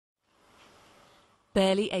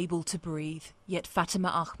Barely able to breathe, yet Fatima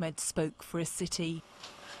Ahmed spoke for a city.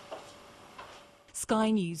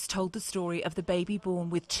 Sky News told the story of the baby born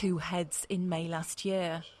with two heads in May last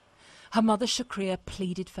year. Her mother Shukriya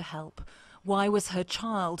pleaded for help. Why was her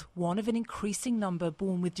child, one of an increasing number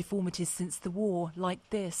born with deformities since the war, like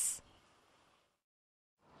this?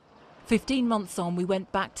 15 months on, we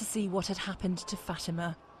went back to see what had happened to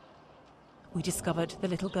Fatima. We discovered the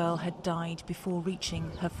little girl had died before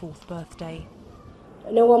reaching her 4th birthday.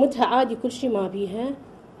 نومتها عادي كل شيء ما بيها.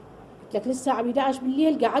 لك للساعة 11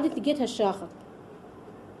 بالليل قعدت لقيتها الشاخط.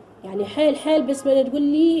 يعني حيل حيل بس ما تقول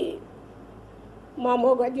لي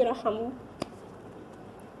ماما اقعدي يرحموا.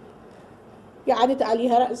 قعدت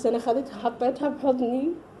عليها رأس أنا أخذتها حطيتها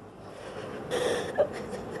بحضني.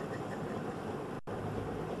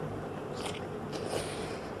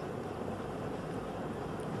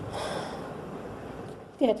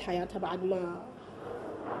 انتهت حياتها بعد ما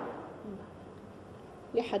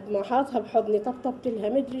لحد ما حاطها بحضني طبطبت لها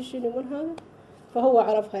مدري شنو من هذا فهو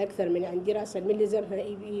عرفها أكثر من عندي رأسا من لزمها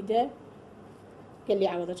بإيده قال لي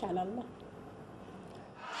عوضك على الله.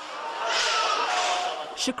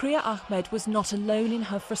 Shukriya Ahmed was not alone in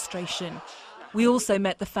her frustration. We also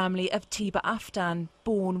met the family of Tiba Afdan,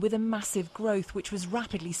 born with a massive growth which was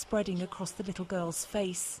rapidly spreading across the little girl's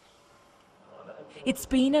face. It's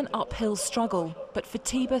been an uphill struggle, but for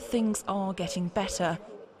Tiba things are getting better.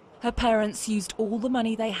 Her parents used all the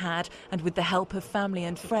money they had and with the help of family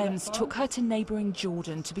and friends took her to neighbouring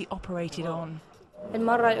Jordan to be operated on.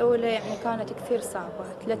 المرة الأولى يعني كانت كثير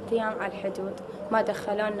صعبة 3 أيام على الحدود ما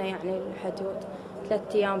دخلونا يعني الحدود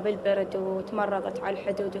 3 أيام بالبرد وتمرضت على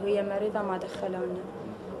الحدود وهي مريضة ما دخلونا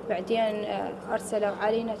بعدين أرسلوا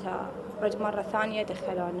علينا مرة ثانية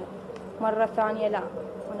دخلونا مرة ثانية لا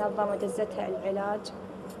منظمة دزتها العلاج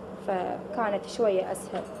فكانت شوية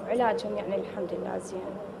أسهل علاجهم يعني الحمد لله زين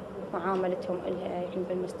معاملتهم إلها يعني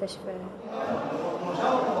بالمستشفى.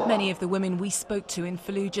 Many of the women we spoke to in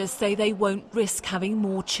Fallujah say they won't risk having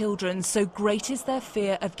more children, so great is their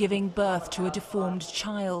fear of giving birth to a deformed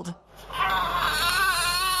child.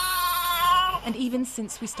 And even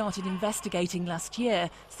since we started investigating last year,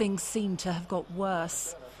 things seem to have got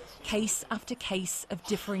worse. Case after case of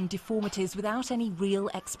differing deformities without any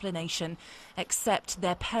real explanation, except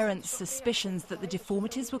their parents' suspicions that the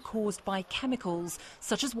deformities were caused by chemicals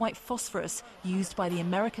such as white phosphorus used by the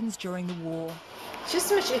Americans during the war.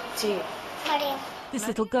 This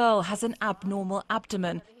little girl has an abnormal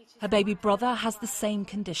abdomen. Her baby brother has the same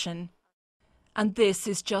condition. And this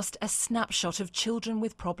is just a snapshot of children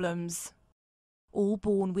with problems, all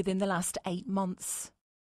born within the last 8 months.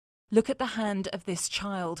 Look at the hand of this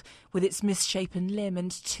child with its misshapen limb and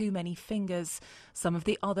too many fingers. Some of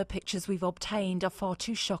the other pictures we've obtained are far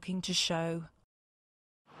too shocking to show.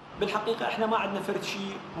 بالحقيقة احنا ما عندنا فرد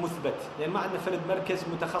شيء مثبت، يعني ما عندنا فرد مركز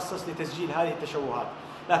متخصص لتسجيل هذه التشوهات،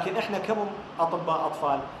 لكن احنا كأطباء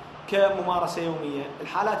أطفال كممارسة يومية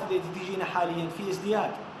الحالات اللي تجينا حاليا في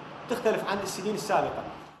ازدياد تختلف عن السنين السابقة.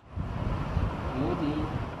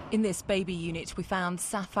 In this baby unit, we found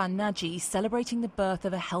Safan Naji celebrating the birth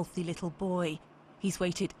of a healthy little boy. He's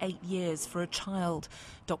waited 8 years for a child.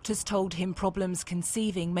 Doctors told him problems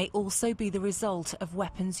conceiving may also be the result of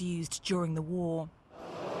weapons used during the war.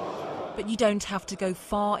 But you don't have to go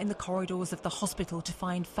far in the corridors of the hospital to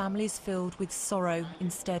find families filled with sorrow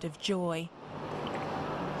instead of joy.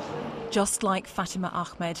 Just like Fatima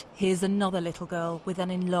Ahmed, here's another little girl with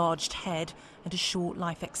an enlarged head and a short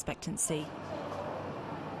life expectancy.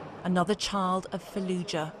 Another child of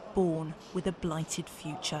Fallujah born with a blighted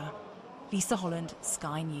future. Lisa Holland,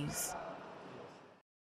 Sky News.